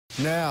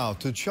Now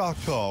to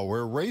Choctaw,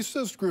 where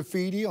racist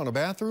graffiti on a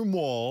bathroom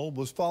wall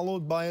was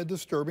followed by a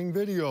disturbing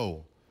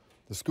video.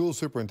 The school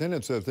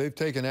superintendent says they've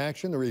taken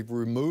action. They've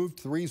removed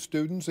 3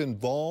 students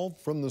involved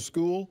from the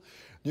school.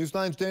 News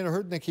 9's Dana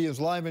Hurtnicki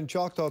is live in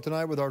Choctaw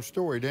tonight with our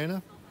story.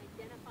 Dana?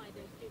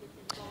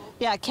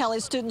 Yeah, Kelly,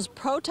 students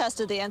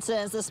protested the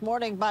incidents this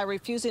morning by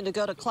refusing to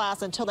go to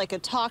class until they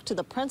could talk to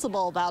the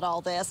principal about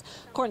all this.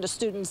 According to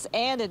students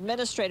and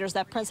administrators,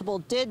 that principal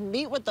did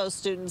meet with those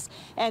students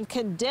and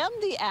condemned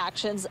the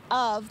actions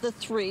of the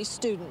 3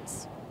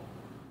 students.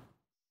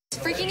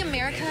 Freaking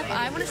America,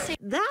 I want to say.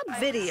 That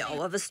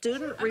video of a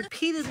student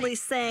repeatedly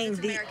saying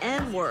the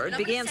N-word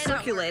began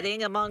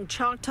circulating among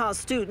Choctaw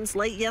students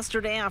late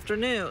yesterday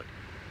afternoon.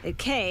 It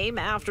came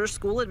after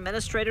school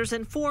administrators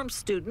informed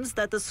students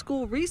that the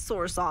school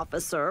resource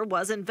officer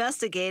was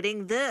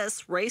investigating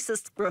this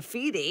racist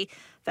graffiti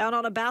found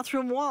on a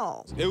bathroom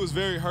wall. It was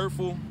very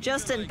hurtful.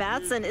 Justin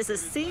Batson is a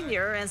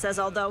senior and says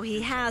although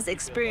he has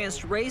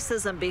experienced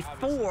racism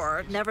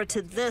before, never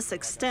to this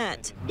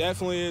extent.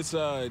 Definitely it's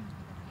a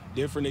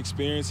different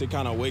experience. It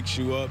kind of wakes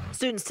you up.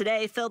 Students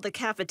today filled the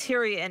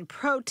cafeteria in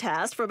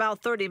protest for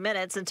about 30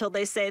 minutes until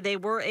they say they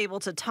were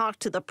able to talk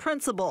to the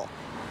principal.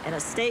 In a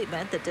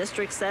statement, the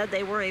district said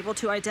they were able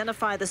to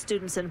identify the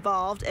students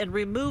involved and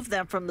remove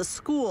them from the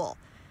school.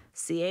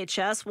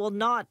 CHS will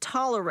not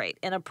tolerate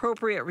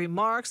inappropriate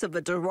remarks of a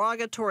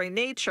derogatory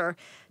nature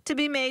to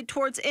be made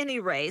towards any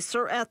race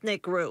or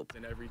ethnic group.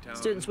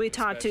 Students we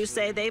talked to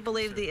say they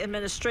believe the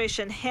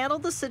administration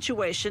handled the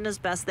situation as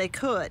best they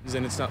could.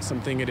 And it's not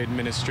something an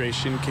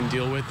administration can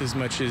deal with as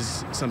much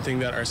as something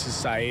that our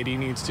society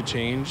needs to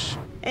change.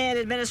 And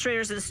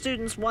administrators and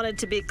students wanted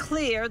to be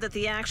clear that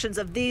the actions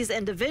of these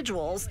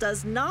individuals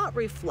does not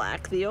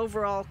reflect the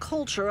overall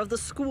culture of the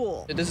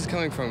school. This is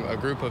coming from a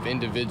group of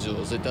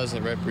individuals. It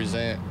doesn't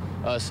represent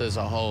us as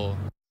a whole.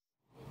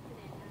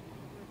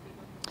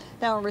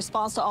 Now, in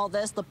response to all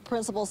this, the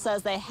principal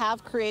says they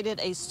have created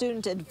a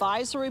student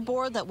advisory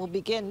board that will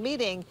begin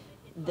meeting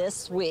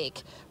this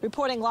week.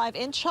 Reporting live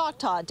in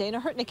Choctaw, Dana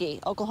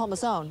Hurtnicki,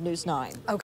 Oklahoma's own News 9.